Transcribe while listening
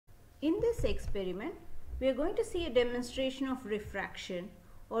In this experiment, we are going to see a demonstration of refraction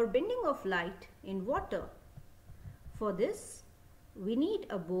or bending of light in water. For this, we need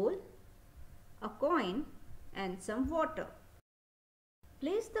a bowl, a coin and some water.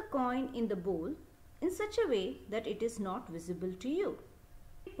 Place the coin in the bowl in such a way that it is not visible to you.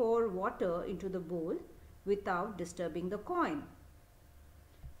 Pour water into the bowl without disturbing the coin.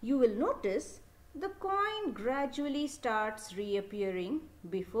 You will notice the coin gradually starts reappearing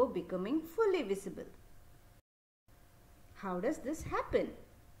before becoming fully visible. How does this happen?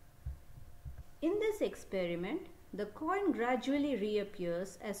 In this experiment, the coin gradually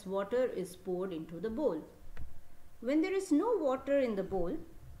reappears as water is poured into the bowl. When there is no water in the bowl,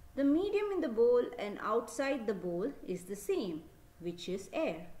 the medium in the bowl and outside the bowl is the same, which is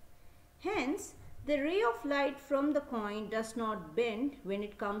air. Hence, the ray of light from the coin does not bend when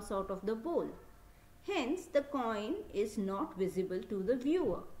it comes out of the bowl. Hence, the coin is not visible to the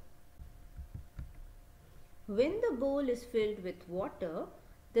viewer. When the bowl is filled with water,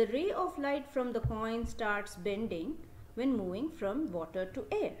 the ray of light from the coin starts bending when moving from water to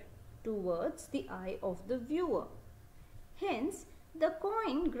air towards the eye of the viewer. Hence, the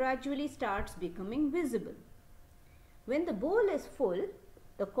coin gradually starts becoming visible. When the bowl is full,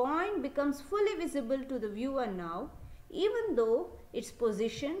 the coin becomes fully visible to the viewer now, even though its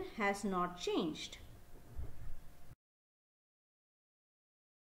position has not changed.